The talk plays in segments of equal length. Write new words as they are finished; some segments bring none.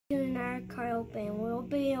our card open. We'll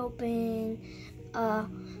be opening a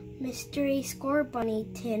mystery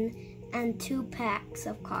Scorbunny tin and 2 packs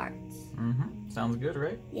of cards. Sounds good,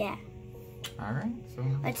 right? Yeah. Alright, so...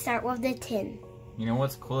 Let's start with the tin. You know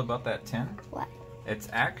what's cool about that tin? What? It's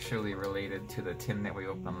actually related to the tin that we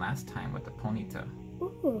opened last time with the Ponyta.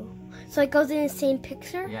 Ooh. So it goes in the same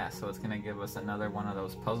picture? Yeah, so it's going to give us another one of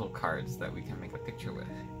those puzzle cards that we can make a picture with.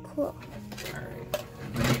 Cool. Alright,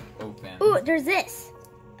 let me open. Ooh, there's this.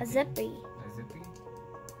 A zippy. A zippy?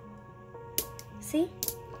 See?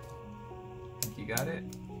 Think you got it?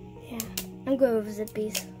 Yeah. I'm good with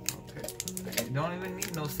zippies. Okay. You don't even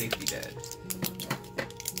need no safety, Dad.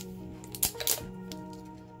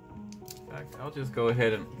 In fact, I'll just go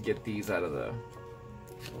ahead and get these out of the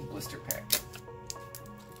little blister pack.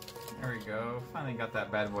 There we go. Finally got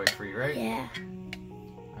that bad boy free, right? Yeah.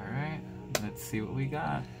 Alright, let's see what we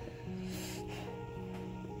got.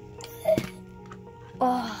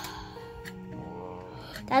 Oh. Whoa.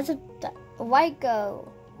 That's a Wyco.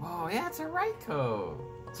 Whoa, yeah, it's a Raikou.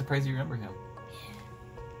 Surprised you remember him.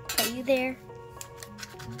 Are you there?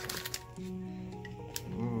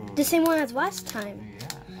 Ooh. The same one as last time.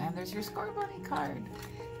 Yeah, and there's your Scorbunny card.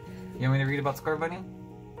 You want me to read about Scorbunny?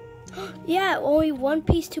 Yeah, only one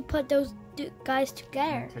piece to put those guys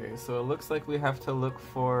together. Okay, so it looks like we have to look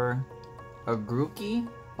for a Grookey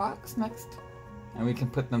box next, and we can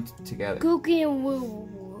put them together. Googie and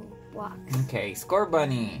Woo box. Okay,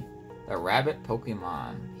 Scorbunny, the rabbit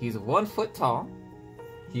Pokemon. He's 1 foot tall.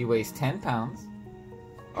 He weighs 10 pounds.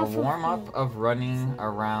 A warm-up of running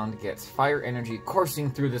around gets fire energy coursing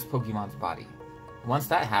through this Pokemon's body. Once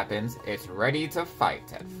that happens, it's ready to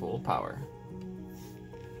fight at full power.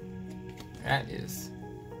 That is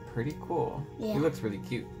pretty cool. Yeah. He looks really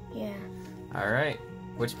cute. Yeah. Alright,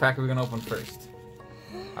 which pack are we going to open first?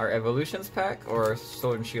 Our Evolutions pack or our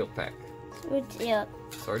Sword and Shield pack? Sword and Shield.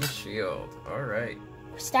 Sword and Shield, alright.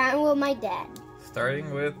 Starting with my dad. Starting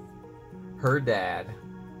with her dad.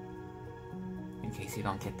 In case you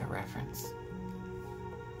don't get the reference,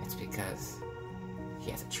 it's because he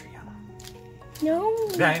has a tree on him. No.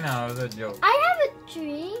 I know, it was a joke. I have a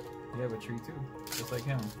tree. You have a tree too, just like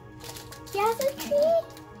him. He has a tree.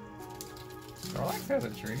 Snorlax has a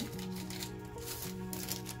tree.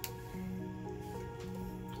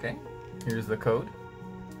 Okay, here's the code.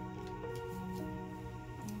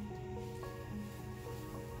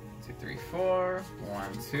 2, 3, 4,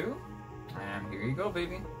 1, 2, and here you go,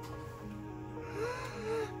 baby.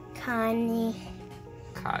 Connie.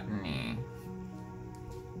 Cottony.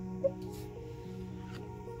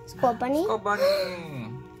 Scorbunny.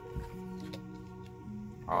 Scorbunny.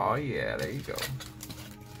 Oh yeah, there you go.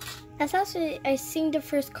 That's actually, I think, the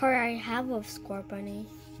first card I have of Scorbunny.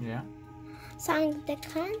 Yeah. Sang de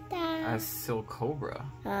Canta. A Silcobra.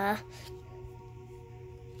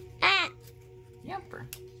 Yamper.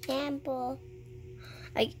 Ample.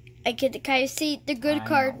 I get the kind of see the good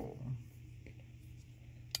card. Know.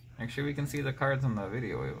 Make sure we can see the cards on the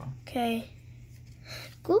video, Ava. Okay.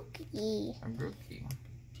 Cookie. A Grookey.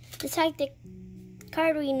 The psychic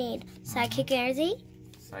card we need. Psychic energy.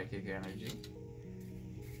 Psychic energy.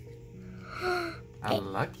 A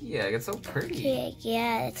Lucky Egg. It's so pretty. Okay,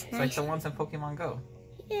 yeah, it's It's nice. like the ones in Pokemon Go.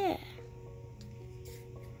 Yeah.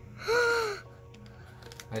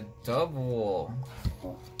 A Double.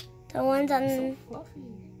 The ones on. So fluffy.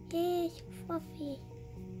 Yeah, so fluffy.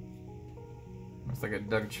 Looks like a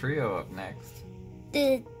Dugtrio up next.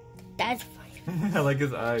 That's funny. I like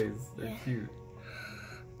his eyes. They're cute.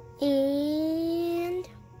 And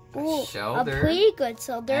ooh, Shelter. a pretty good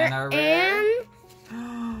Shoulder. And a rare.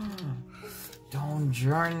 And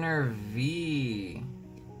Stonjourner V.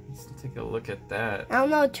 Let's take a look at that. I don't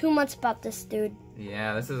know too much about this dude.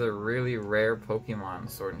 Yeah, this is a really rare Pokemon,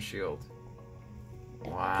 Sword and Shield.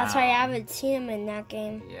 Wow. That's why I haven't seen him in that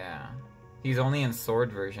game. Yeah. He's only in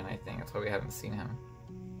Sword version, I think. That's why we haven't seen him.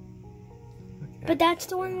 But that's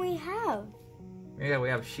the one we have. Yeah, we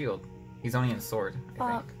have Shield. He's only in Sword, I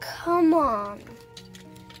Oh, think. come on.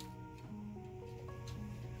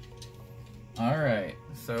 Alright,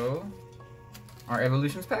 so our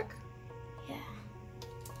Evolutions pack? Yeah.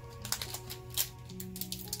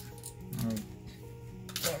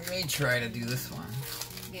 Let me try to do this one.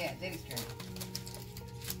 Yeah, Daddy's turn.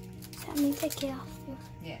 That means I get off.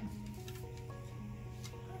 Yeah.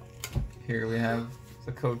 Here we have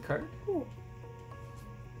the code card. Ooh.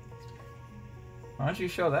 Why don't you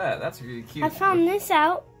show that? That's really cute. I found this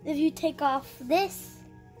out. If you take off this.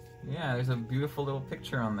 Yeah, there's a beautiful little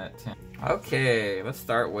picture on that tin. Okay, let's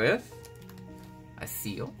start with a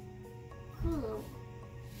seal. Ooh.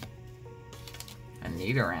 A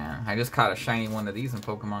Nidoran. I just caught a shiny one of these in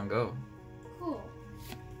Pokemon Go. Cool.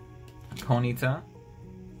 A Ponyta.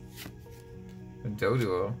 A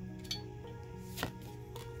Doduo.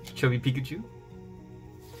 Chubby Pikachu.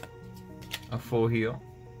 A Full Heal.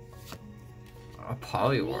 A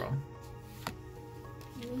Poliwhirl.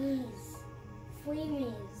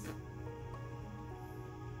 Freemies.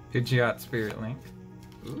 Pidgeot Spirit Link.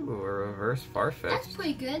 Ooh, a reverse Farfetch'd. That's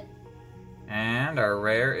pretty good. And our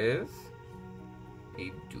rare is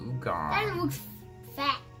a Dugong. That looks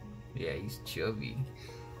fat. Yeah, he's chubby.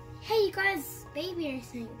 Hey, you guys, baby, I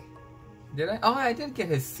think. Did I? Oh, I did get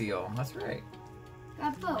his seal. That's right.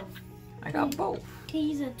 Got both. I got both.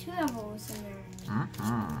 These are 2 levels in there.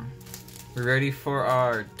 Mm-hmm. We ready for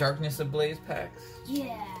our Darkness Ablaze packs?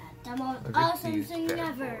 Yeah, the most Look at awesome these thing bad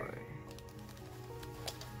ever.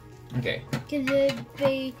 boy. Okay. Could it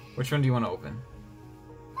be? Which one do you want to open?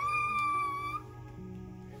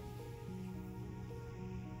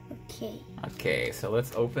 Okay. Okay, so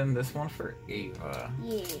let's open this one for Ava.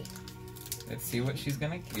 Yeah. Let's see what she's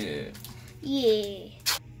gonna get. Yeah.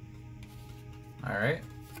 Alright.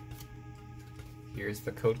 Here's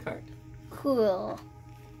the code card. Cool.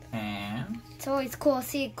 And... It's always cool to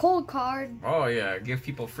see a cold card. oh yeah, give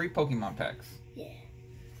people free Pokemon packs. Yeah.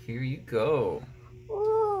 Here you go.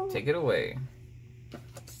 Ooh. Take it away.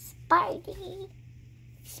 Spidey.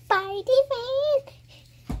 Spidey-Man.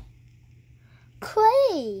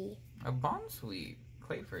 Clay. A Bonsweet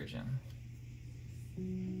clay version.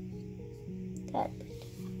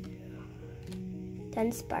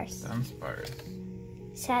 Dunsparce. Dunsparce.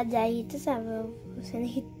 Sad that he doesn't have a and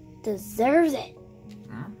he deserves it.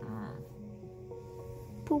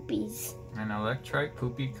 Poopies. An Electrike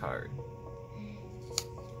Poopy card.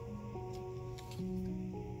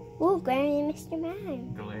 Ooh, Granny Mr.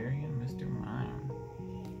 Mime. Galarian Mr. Mime.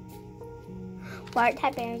 Water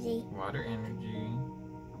type energy. Water Energy.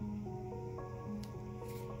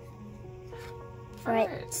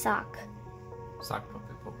 Alright, sock. Sock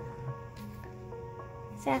Puppet Pokemon.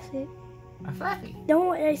 Sassy. A Fluffy.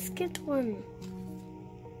 No, I skipped one.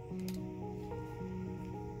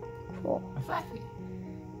 Cool. A Fluffy.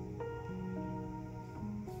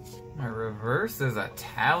 Our reverse is a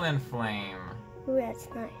Talonflame. Ooh, that's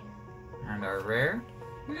nice. And our rare?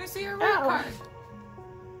 You didn't see our rare card.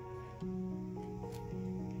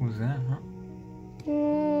 Who's that, huh?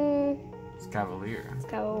 It's Cavalier. It's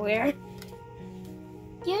Cavalier.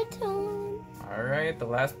 Your turn. Alright, the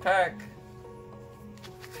last pack.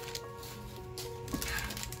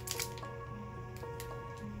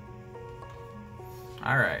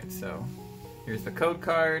 Alright, so here's the code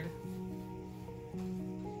card.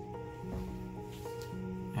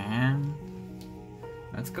 And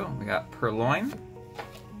let's go. We got Purloin,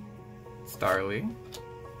 Starly,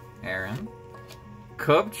 Aaron,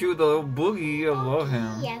 Cubchoo the little boogie, I love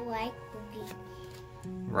him. Yeah, I like Boogie.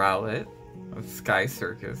 Rowlet of Sky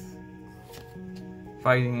Circus,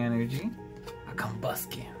 Fighting Energy, a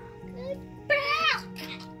Combuskin.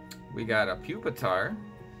 We got a Pupitar,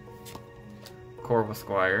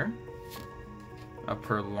 Corvisquire, a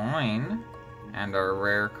Purloin, and our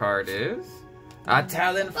rare card is a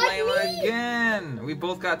Talonflame again! We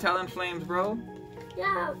both got Talonflames, bro.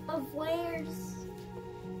 Yeah, of wares.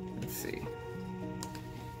 Let's see.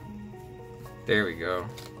 There we go.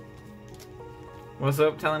 What's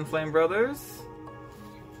up, Talonflame brothers?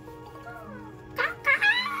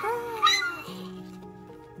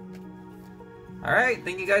 Alright,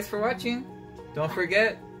 thank you guys for watching. Don't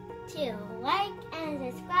forget To like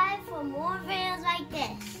and subscribe for more videos like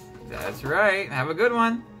this. that's right. Have a good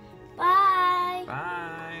one. Bye. Bye.